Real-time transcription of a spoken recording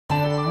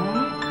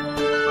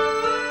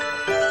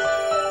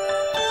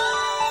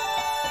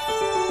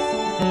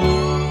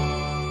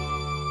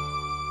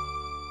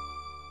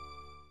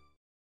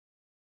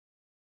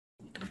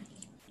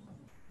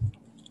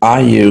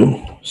Are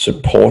you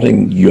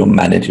supporting your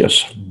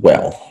managers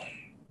well?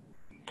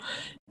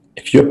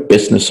 If you're a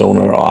business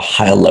owner or a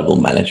higher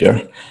level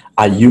manager,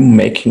 are you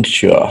making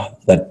sure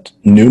that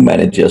new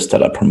managers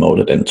that are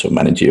promoted into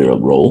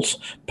managerial roles,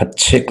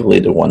 particularly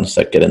the ones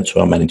that get into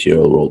a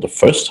managerial role the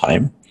first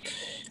time,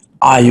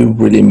 are you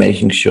really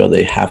making sure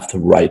they have the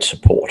right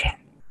support?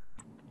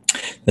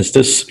 There's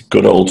this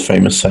good old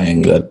famous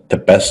saying that the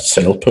best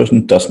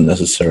salesperson doesn't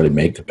necessarily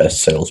make the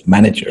best sales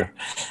manager.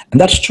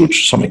 And that's true to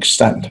some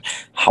extent.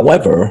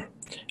 However,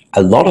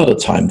 a lot of the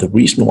time, the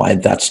reason why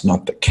that's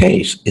not the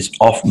case is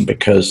often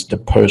because the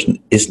person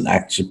isn't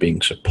actually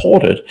being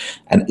supported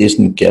and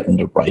isn't getting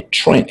the right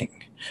training.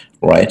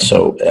 Right.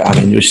 So, I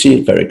mean, you see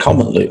it very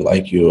commonly,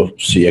 like you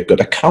see a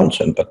good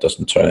accountant that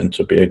doesn't turn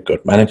into be a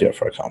good manager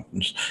for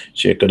accountants. You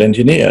see a good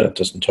engineer that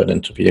doesn't turn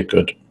into be a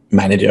good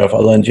manager of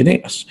other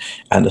engineers.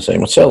 And the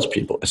same with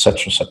salespeople,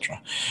 etc.,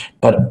 etc.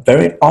 But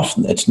very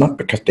often it's not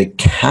because they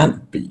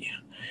can't be.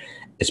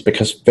 It's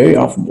because very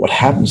often what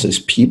happens is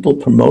people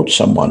promote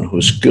someone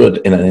who's good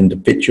in an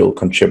individual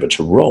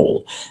contributor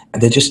role,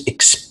 and they just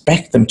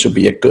expect them to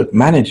be a good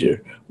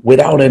manager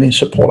without any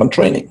support and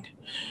training.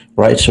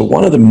 Right. So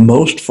one of the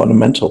most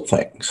fundamental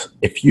things,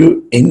 if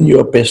you in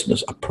your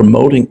business are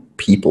promoting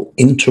people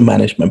into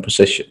management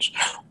positions,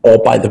 or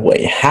by the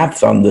way, have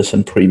done this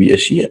in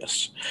previous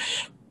years,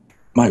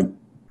 my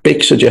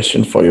big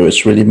suggestion for you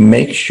is really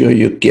make sure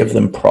you give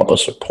them proper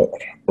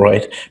support,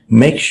 right?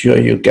 Make sure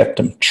you get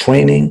them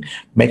training,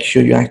 make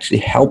sure you actually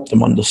help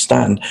them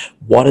understand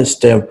what is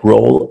their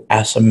role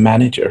as a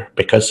manager,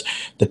 because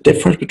the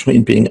difference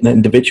between being an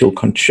individual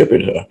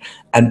contributor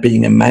and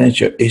being a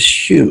manager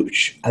is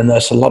huge. And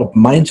there's a lot of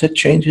mindset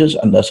changes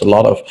and there's a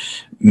lot of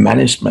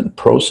management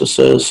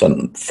processes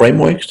and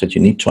frameworks that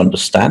you need to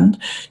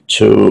understand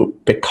to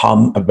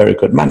become a very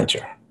good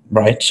manager.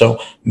 Right. So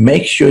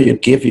make sure you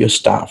give your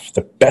staff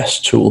the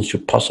best tools you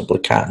possibly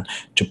can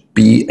to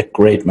be a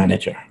great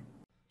manager.